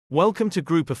Welcome to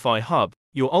GroupifyHub,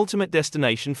 your ultimate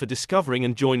destination for discovering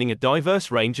and joining a diverse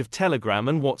range of Telegram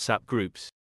and WhatsApp groups.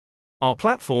 Our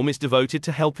platform is devoted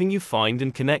to helping you find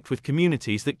and connect with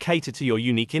communities that cater to your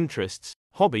unique interests,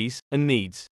 hobbies, and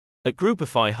needs. At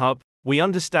GroupifyHub, we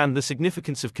understand the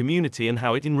significance of community and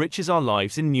how it enriches our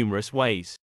lives in numerous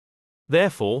ways.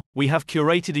 Therefore, we have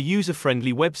curated a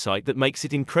user-friendly website that makes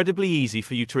it incredibly easy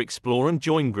for you to explore and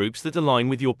join groups that align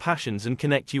with your passions and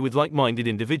connect you with like-minded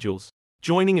individuals.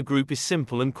 Joining a group is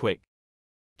simple and quick.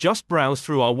 Just browse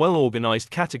through our well-organized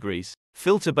categories,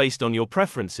 filter based on your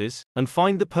preferences, and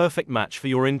find the perfect match for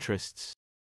your interests.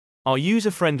 Our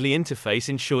user-friendly interface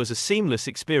ensures a seamless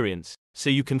experience,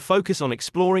 so you can focus on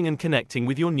exploring and connecting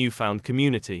with your newfound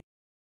community.